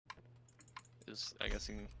Just, I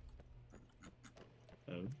guessing.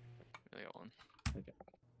 Oh. I got one. Okay.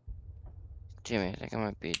 Jimmy, I think I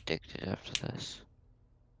might be addicted after this.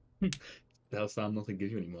 Tell Sam not to give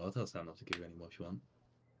you any more. I'll tell Sam not to give you any more if you want.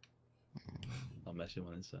 I'll mess you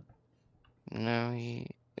one instead. No,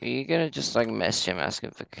 you gotta just like message him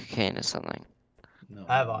asking for cocaine or something. No,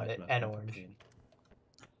 I have I'm on it messing and with orange. cocaine.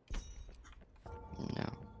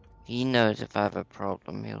 No. He knows if I have a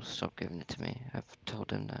problem, he'll stop giving it to me. I've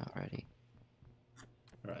told him that already.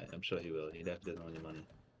 Right, I'm sure he will. He definitely doesn't want your money.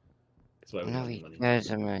 That's why we No, want your he money.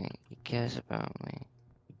 cares about me. He cares about me.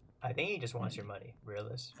 I think he just wants your money.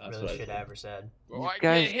 Realist. That's Realist what I shit I think. ever said. Well, You I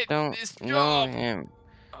guys can't hit don't this know job. him.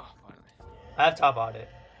 Oh, finally. I have top audit.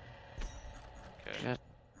 Okay. Shut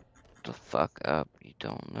the fuck up. You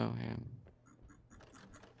don't know him.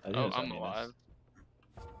 I do Oh, know Sam, I'm you alive.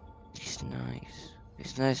 He's nice.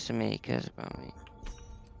 He's nice to me. He cares about me.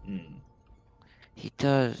 miss. He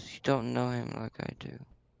does. You don't know him like I do.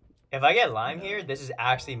 If I get lime No. here, this is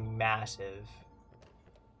actually massive.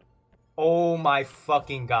 Oh my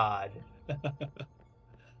fucking god.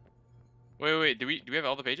 Wait. Do we have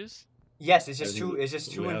all the pages? Yes, it's just Everything two. It's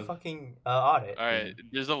just two we in have- fucking audit. All right.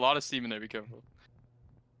 There's a lot of steam in there. Be careful.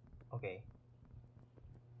 Okay.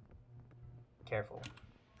 Careful.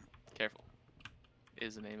 Careful.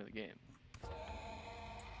 Is the name of the game.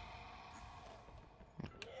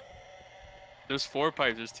 There's 4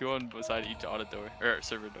 pipes. There's 2 on beside each audit door or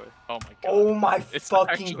server door. Oh my god. Oh my It's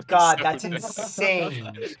fucking actually god, so that's dumb.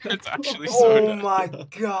 insane. It's actually so Oh dumb. my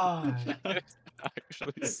god. It's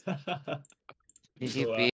actually so Did you Wow. beat